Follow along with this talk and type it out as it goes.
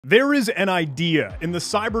There is an idea in the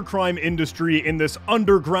cybercrime industry, in this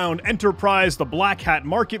underground enterprise, the black hat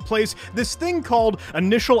marketplace, this thing called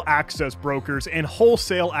initial access brokers and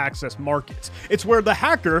wholesale access markets. It's where the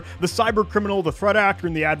hacker, the cybercriminal, the threat actor,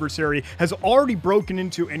 and the adversary has already broken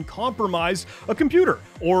into and compromised a computer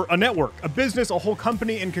or a network, a business, a whole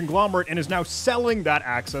company and conglomerate, and is now selling that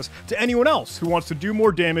access to anyone else who wants to do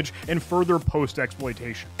more damage and further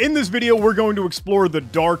post-exploitation. In this video, we're going to explore the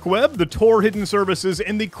dark web, the Tor hidden services,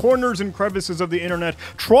 and the corners and crevices of the internet,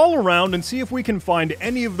 trawl around and see if we can find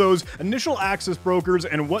any of those initial access brokers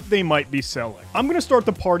and what they might be selling. I'm going to start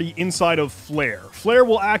the party inside of Flare. Flare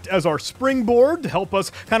will act as our springboard to help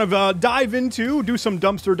us kind of do some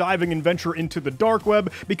dumpster diving and venture into the dark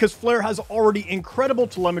web, because Flare has already incredible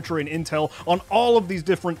telemetry and intel on all of these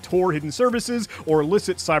different Tor hidden services or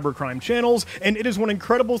illicit cybercrime channels, and it is one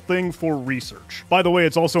incredible thing for research. By the way,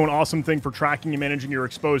 it's also an awesome thing for tracking and managing your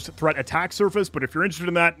exposed threat attack surface, but if you're interested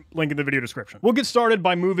in that, link in the video description. We'll get started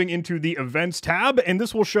by moving into the events tab, and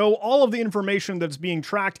this will show all of the information that's being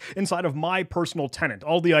tracked inside of my personal tenant,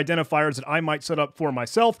 all the identifiers that I might set up for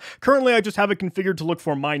myself. Currently, I just have it configured to look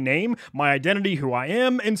for my name, my identity, who I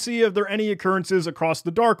am, and see if there are any occurrences across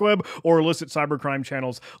the dark web or illicit cybercrime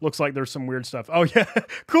channels. Looks like there's some weird stuff. Oh yeah,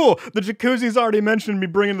 cool. The Jacuzzi's already mentioned me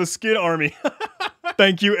bringing the Skid Army.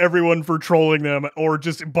 Thank you everyone for trolling them or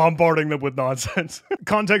just bombarding them with nonsense.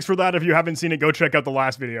 Context for that, if you haven't seen it, go check out the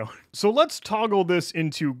last video. So let's toggle this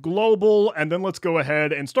into global, and then let's go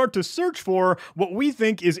ahead and start to search for what we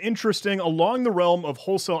think is interesting along the realm of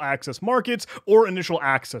wholesale access markets or initial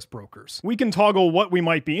access brokers. We can toggle what we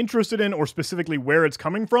might be interested in or specifically where it's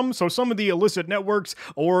coming from. So some of the illicit networks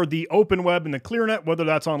or the open web and the ClearNet, whether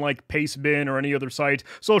that's on like Pastebin or any other site,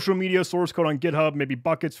 social media, source code on GitHub, maybe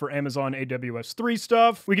buckets for Amazon AWS 3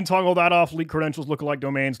 stuff. We can toggle that off, leak credentials, lookalike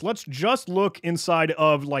domains. Let's just look inside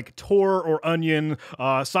of like Tor or Onion,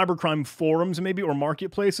 cybercrime forums maybe, or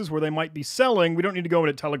marketplaces where they might be selling. We don't need to go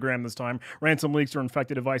into Telegram this time. Ransom leaks or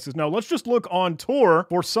infected devices. No, let's just look on Tor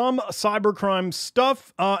for some cybercrime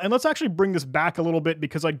stuff. And let's actually bring this back a little bit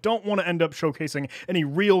because I don't want to end up showcasing any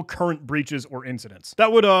real current breaches or incidents.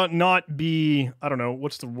 That would not be, I don't know,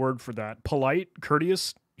 what's the word for that? Polite?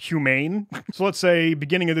 Courteous? Humane. So let's say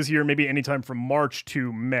beginning of this year, maybe anytime from March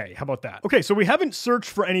to May. How about that? Okay, so we haven't searched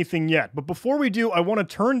for anything yet, but before we do, I want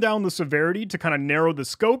to turn down the severity to kind of narrow the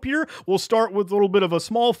scope here. We'll start with a little bit of a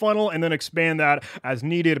small funnel and then expand that as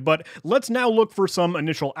needed. But let's now look for some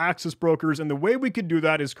initial access brokers, and the way we could do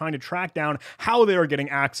that is kind of track down how they are getting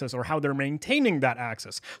access or how they're maintaining that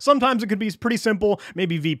access. Sometimes it could be pretty simple,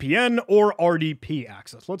 maybe VPN or RDP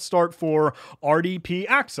access. Let's start for RDP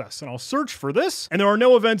access, and I'll search for this, and there are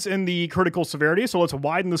no events in the critical severity, so let's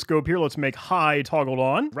widen the scope here. Let's make high toggled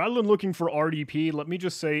on. Rather than looking for RDP, let me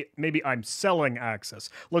just say maybe I'm selling access.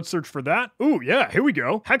 Let's search for that. Ooh, yeah, here we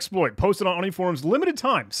go. Hexploit posted on Oni forums, limited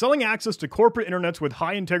time, selling access to corporate internets with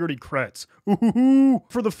high integrity creds. Ooh,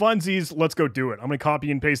 for the funsies, let's go do it. I'm gonna copy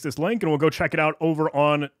and paste this link and we'll go check it out over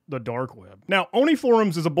on the dark web. Now, Oni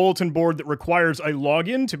forums is a bulletin board that requires a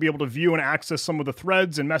login to be able to view and access some of the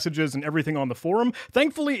threads and messages and everything on the forum.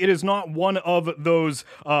 Thankfully, it is not one of those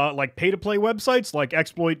like pay-to-play websites like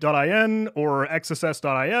exploit.in or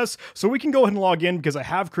xss.is, so we can go ahead and log in because I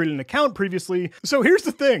have created an account previously. So here's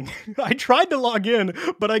the thing. I tried to log in,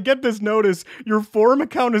 but I get this notice, your forum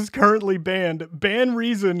account is currently banned. Ban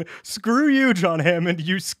reason, screw you, John Hammond,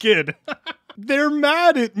 you skid. They're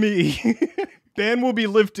mad at me. Ban will be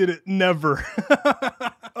lifted never.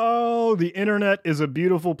 Oh, the internet is a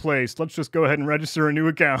beautiful place. Let's just go ahead and register a new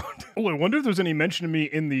account. Oh, I wonder if there's any mention of me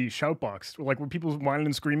in the shout box. Like, were people whining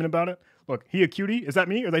and screaming about it? Look, he a cutie? Is that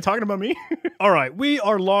me? Are they talking about me? All right, we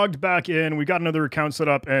are logged back in. We got another account set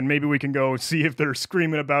up, and maybe we can go see if they're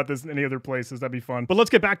screaming about this in any other places. That'd be fun. But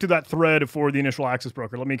let's get back to that thread for the initial access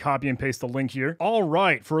broker. Let me copy and paste the link here. All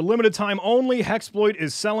right, for a limited time only, Hexploit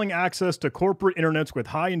is selling access to corporate internets with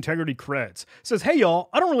high integrity creds. It says, hey y'all,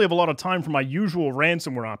 I don't really have a lot of time for my usual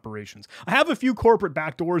ransomware operations. I have a few corporate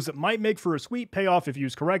backdoors that might make for a sweet payoff if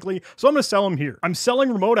used correctly, so I'm gonna sell them here. I'm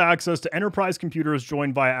selling remote access to enterprise computers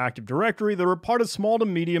joined via Active Directory that are part of small to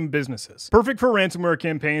medium businesses. Perfect for ransomware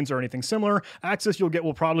campaigns or anything similar. Access you'll get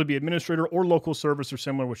will probably be administrator or local service or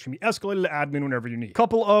similar, which can be escalated to admin whenever you need.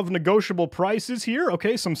 Couple of negotiable prices here.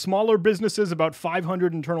 Okay, some smaller businesses, about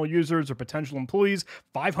 500 internal users or potential employees,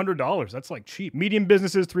 $500. That's like cheap. Medium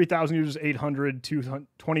businesses, 3,000 users, 800,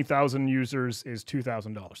 20,000 users is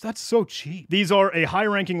 $2,000. That's so cheap. These are a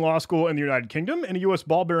high-ranking law school in the United Kingdom and a US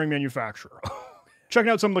ball bearing manufacturer. Checking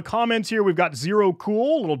out some of the comments here, we've got Zero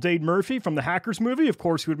Cool, little Dade Murphy from the Hackers movie, of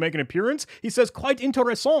course, who would make an appearance. He says, quite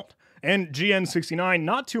interessant. And GN69,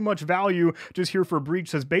 not too much value, just here for a breach,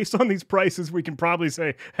 says based on these prices, we can probably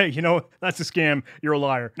say, hey, you know, that's a scam, you're a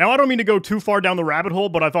liar. Now, I don't mean to go too far down the rabbit hole,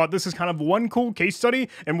 but I thought this is kind of one cool case study,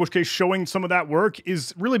 in which case showing some of that work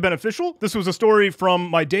is really beneficial. This was a story from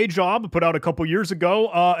my day job, put out a couple years ago,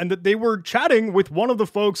 and that they were chatting with one of the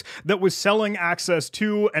folks that was selling access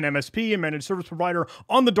to an MSP, a managed service provider,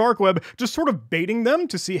 on the dark web, just sort of baiting them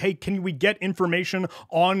to see, hey, can we get information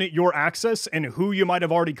on your access and who you might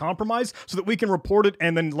have already compromised so that we can report it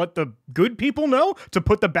and then let the good people know to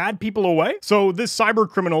put the bad people away? So this cyber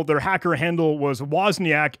criminal, their hacker handle was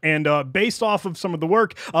Wozniak, and based off of some of the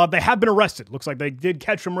work, they have been arrested. Looks like they did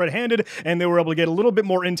catch him red-handed, and they were able to get a little bit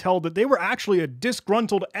more intel that they were actually a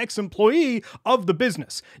disgruntled ex-employee of the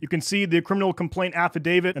business. You can see the criminal complaint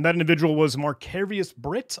affidavit, and that individual was Marcarius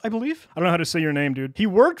Britt, I believe. I don't know how to say your name, dude. He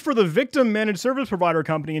worked for the victim managed service provider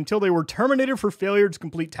company until they were terminated for failure to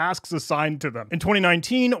complete tasks assigned to them. In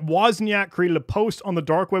 2019, Wozniak created a post on the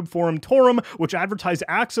dark web forum Torum, which advertised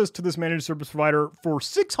access to this managed service provider for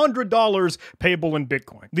 $600 payable in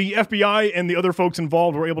Bitcoin. The FBI and the other folks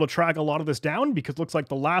involved were able to track a lot of this down because it looks like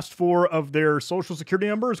the last four of their social security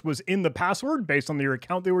numbers was in the password based on their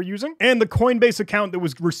account they were using. And the Coinbase account that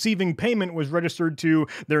was receiving payment was registered to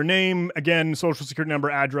their name, again, social security number,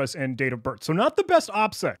 address, and date of birth. So not the best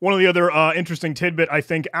OPSEC. One of the other interesting tidbit, I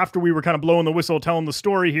think, after we were kind of blowing the whistle, telling the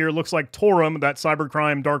story here, looks like Torum, that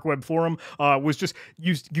cybercrime dark web forum, was just,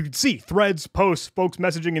 you could see threads, posts, folks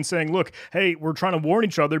messaging and saying, look, hey, we're trying to warn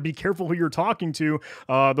each other, be careful who you're talking to.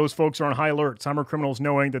 Those folks are on high alert. Cyber criminals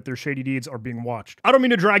knowing that their shady deeds are being watched. I don't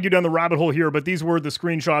mean to drag you down the rabbit hole here, but these were the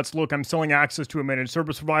screenshots. Look, I'm selling access to a managed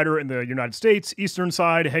service provider in the United States, Eastern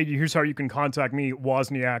side. Hey, here's how you can contact me,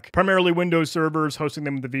 Wozniak. Primarily Windows servers, hosting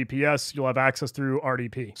them with the VPS. You'll have access through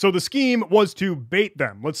RDP. So the scheme was to bait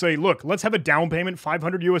them. Let's say, look, let's have a down payment,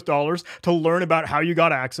 $500 US, to learn about how you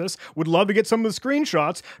got access. Would love to get some of the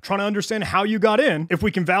screenshots, trying to understand how you got in. If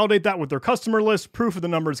we can validate that with their customer list, proof of the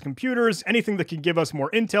numbers of computers, anything that could give us more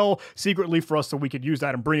intel secretly for us so we could use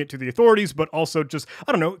that and bring it to the authorities, but also just,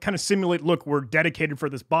 I don't know, kind of simulate, look, we're dedicated for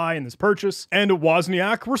this buy and this purchase. And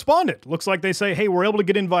Wozniak responded. Looks like they say, hey, we're able to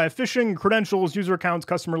get in via phishing, credentials, user accounts,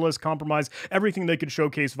 customer list, compromise, everything they could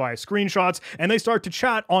showcase via screenshots. And they start to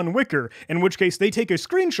chat on Wickr, in which case they take a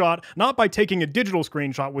screenshot, not by taking a digital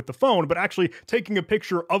screenshot with the phone, but actually taking a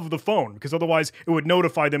picture of the phone, because otherwise it would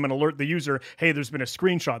notify them and alert the user, hey, there's been a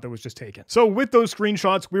screenshot that was just taken. So with those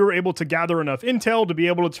screenshots, we were able to gather enough intel to be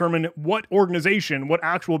able to determine what organization, what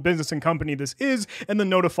actual business and company this is, and then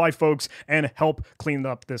notify folks and help clean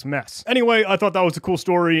up this mess. Anyway, I thought that was a cool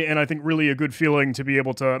story, and I think really a good feeling to be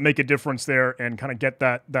able to make a difference there and kind of get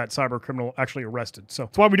that cyber criminal actually arrested. So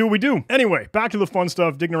that's why we do what we do. Anyway, back to the fun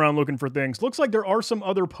stuff, digging around looking for things. Looks like there are some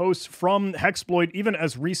other posts from Hexploit, even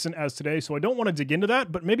as recent as today, so I don't want to dig into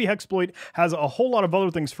that, but maybe Hexploit has a whole lot of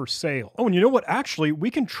other things for sale. Oh, and you know what? Actually, we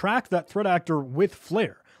can track that threat actor with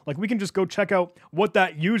Flare. Like, we can just go check out what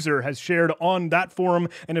that user has shared on that forum,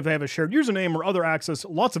 and if they have a shared username or other access,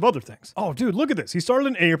 lots of other things. Oh, dude, look at this. He started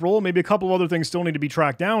in April. Maybe a couple of other things still need to be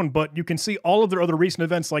tracked down, but you can see all of their other recent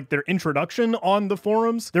events, like their introduction on the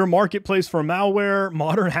forums, their marketplace for malware,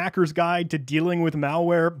 modern hacker's guide to dealing with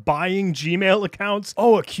malware, buying Gmail accounts.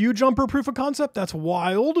 Oh, a queue jumper proof of concept? That's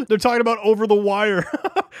wild. They're talking about over the wire.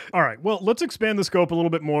 All right, well, let's expand the scope a little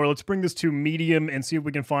bit more. Let's bring this to medium and see if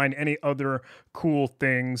we can find any other cool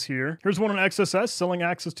things here. Here's one on XSS, selling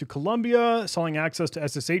access to Columbia, selling access to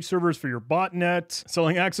SSH servers for your botnet,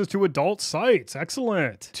 selling access to adult sites.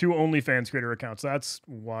 Excellent. 2 OnlyFans creator accounts. That's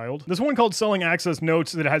wild. This one called selling access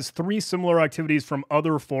notes that has 3 similar activities from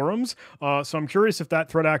other forums. So I'm curious if that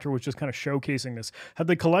threat actor was just kind of showcasing this. Have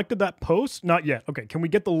they collected that post? Not yet. Okay, can we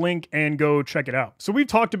get the link and go check it out? So we've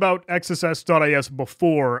talked about XSS.is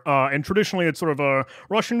before, and traditionally it's sort of a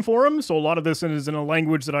Russian forum, so a lot of this is in a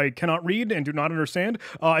language that I cannot read and do not understand.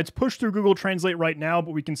 It's pushed through Google Translate right now,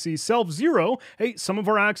 but we can see self-zero. Hey, some of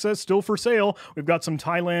our access still for sale. We've got some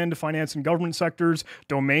Thailand, finance and government sectors,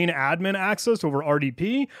 domain admin access over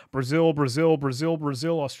RDP, Brazil,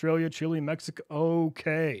 Australia, Chile, Mexico.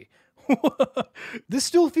 Okay. This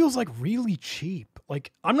still feels like really cheap.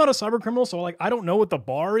 Like, I'm not a cyber criminal, so like I don't know what the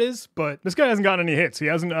bar is, but this guy hasn't gotten any hits. He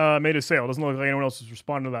hasn't made a sale. Doesn't look like anyone else has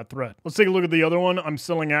responded to that threat. Let's take a look at the other one. I'm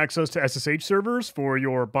selling access to SSH servers for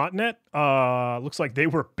your botnet. Looks like they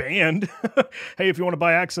were banned. Hey, if you want to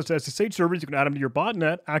buy access to SSH servers, you can add them to your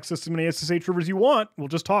botnet. Access as many SSH servers you want. We'll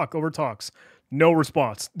just talk over talks. No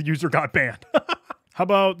response. The user got banned. How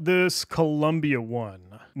about this Columbia one?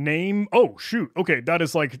 Name, oh shoot, okay, that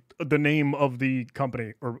is like the name of the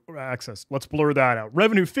company or Access. Let's blur that out.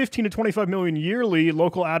 Revenue 15 to 25 million yearly,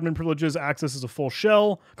 local admin privileges, Access is a full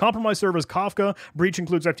shell. Compromised servers Kafka, breach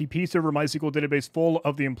includes FTP server, MySQL database full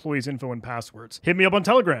of the employees' info and passwords. Hit me up on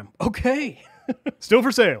Telegram. Okay. Still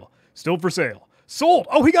for sale. Still for sale. Sold.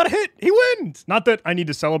 Oh, he got a hit. He wins. Not that I need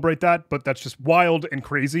to celebrate that, but that's just wild and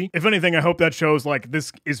crazy. If anything, I hope that shows like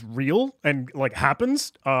this is real and like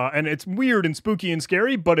happens. And it's weird and spooky and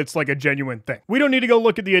scary, but it's like a genuine thing. We don't need to go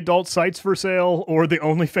look at the adult sites for sale or the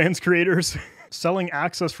OnlyFans creators. Selling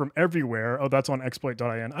access from everywhere. Oh, that's on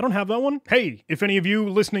exploit.in. I don't have that one. Hey, if any of you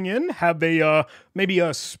listening in have a maybe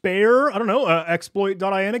a spare, I don't know,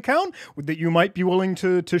 exploit.in account that you might be willing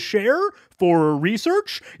to share for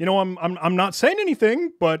research, you know, I'm not saying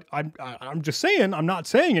anything, but I'm just saying I'm not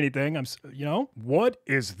saying anything. You know, what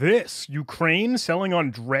is this? Ukraine selling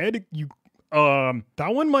on Dread? That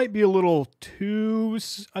one might be a little too,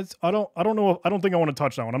 I don't know. I don't think I want to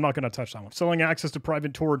touch that one. I'm not going to touch that one. Selling access to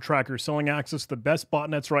private Tor trackers, selling access to the best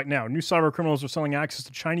botnets right now. New cyber criminals are selling access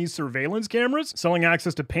to Chinese surveillance cameras, selling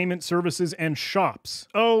access to payment services and shops.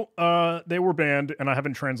 Oh, they were banned and I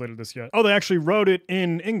haven't translated this yet. Oh, they actually wrote it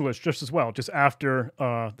in English just as well, just after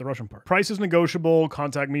the Russian part. Price is negotiable.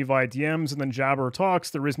 Contact me via DMs and then Jabber talks.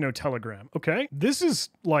 There is no Telegram. Okay. This is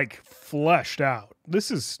like fleshed out.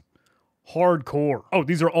 This is hardcore. Oh,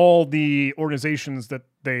 these are all the organizations that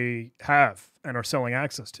they have and are selling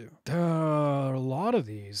access to. A lot of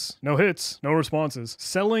these. No hits, no responses.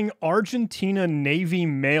 Selling Argentina Navy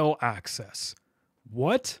mail access.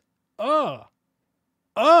 What? Oh,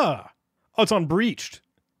 it's on Breached.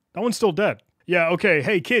 That one's still dead. Yeah, okay.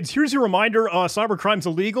 Hey, kids, here's your reminder. Cybercrime's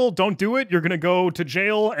illegal. Don't do it. You're going to go to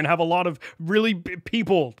jail and have a lot of really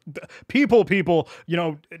people, you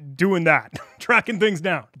know, doing that, tracking things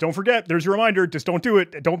down. Don't forget, there's your reminder. Just don't do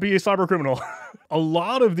it. Don't be a cyber criminal. A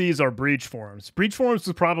lot of these are breach forums. Breach forums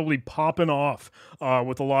is probably popping off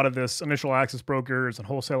with a lot of this initial access brokers and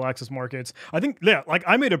wholesale access markets. I think, yeah, like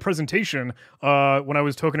I made a presentation when I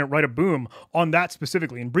was talking at Write a Boom on that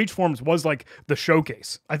specifically, and breach forums was like the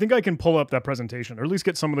showcase. I think I can pull up that presentation, or at least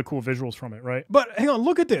get some of the cool visuals from it, right? But hang on,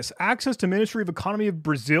 look at this. Access to Ministry of Economy of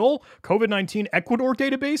Brazil, COVID-19 Ecuador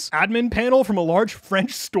database, admin panel from a large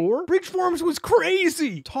French store. Breach forums was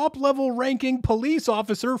crazy. Top level ranking police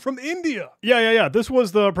officer from India. Yeah. This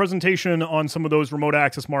was the presentation on some of those remote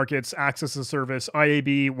access markets, access as a service,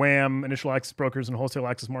 IAB, WAM, initial access brokers, and wholesale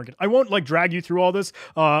access market. I won't like drag you through all this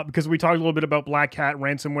because we talked a little bit about Black Hat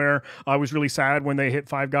ransomware. I was really sad when they hit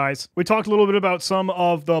Five Guys. We talked a little bit about some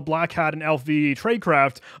of the Black Hat and LV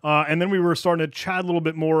tradecraft, and then we were starting to chat a little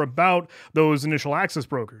bit more about those initial access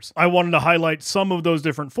brokers. I wanted to highlight some of those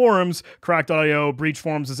different forums. Crack.io, Breach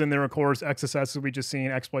Forums is in there, of course, XSS, as we just seen,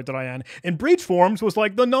 Exploit.in. And Breach Forums was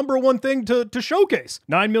like the #1 thing to showcase.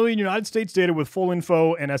 9 million United States data with full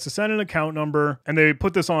info and SSN and account number, and they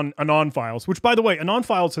put this on Anon Files, which, by the way, Anon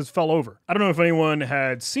Files has fell over. I don't know if anyone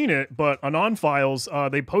had seen it, but Anon Files,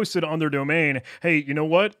 they posted on their domain, hey, you know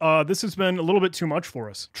what? This has been a little bit too much for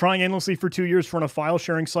us. Trying endlessly for 2 years to run a file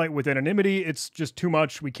sharing site with anonymity, it's just too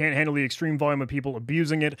much. We can't handle the extreme volume of people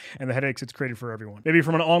abusing it and the headaches it's created for everyone. Maybe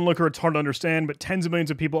from an onlooker, it's hard to understand, but tens of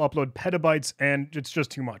millions of people upload petabytes, and it's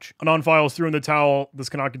just too much. Anon Files threw in the towel. This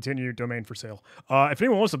cannot continue. Domain for sale. If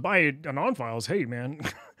anyone wants to buy Anon Files, hey, man.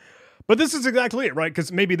 But this is exactly it, right?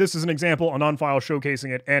 Because maybe this is an example, Anon Files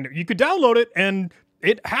showcasing it, and you could download it, and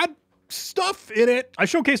it had stuff in it. I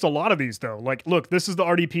showcased a lot of these though. Like, look, this is the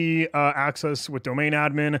RDP access with domain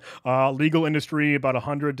admin, legal industry, about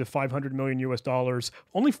 100 to 500 million US dollars.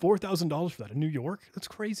 Only $4,000 for that in New York. That's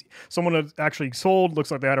crazy. Someone had actually sold,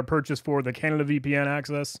 looks like they had a purchase for the Canada VPN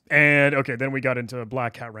access. And okay, then we got into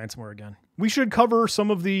Black Hat ransomware again. We should cover some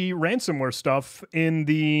of the ransomware stuff in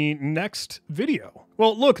the next video.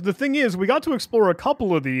 Well, look, the thing is, we got to explore a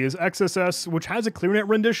couple of these. XSS, which has a ClearNet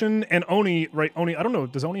rendition, and Oni, right? Oni, I don't know,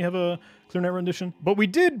 does Oni have a ClearNet rendition? But we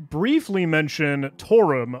did briefly mention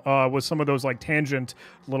Torum with some of those like tangent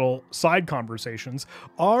little side conversations.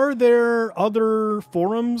 Are there other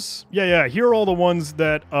forums? Yeah, here are all the ones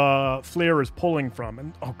that Flare is pulling from.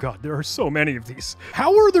 And oh god, there are so many of these.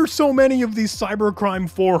 How are there so many of these cybercrime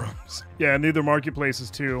forums? Yeah, and the other marketplaces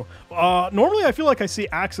too. Normally I feel like I see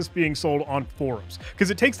access being sold on forums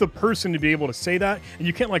because it takes the person to be able to say that, and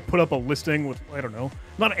you can't like put up a listing with, I don't know,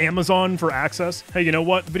 not Amazon for access. Hey, you know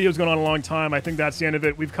what? The video's gone on a long time. I think that's the end of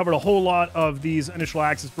it. We've covered a whole lot of these initial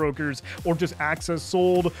access brokers or just access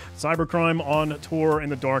sold, cybercrime on Tor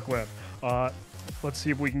and the dark web. Let's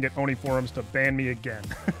see if we can get Oni Forums to ban me again.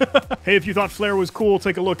 Hey, if you thought Flare was cool,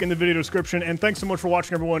 take a look in the video description. And thanks so much for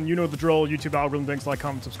watching, everyone. You know the drill. YouTube algorithm. Thanks, like,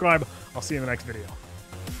 comment, subscribe. I'll see you in the next video.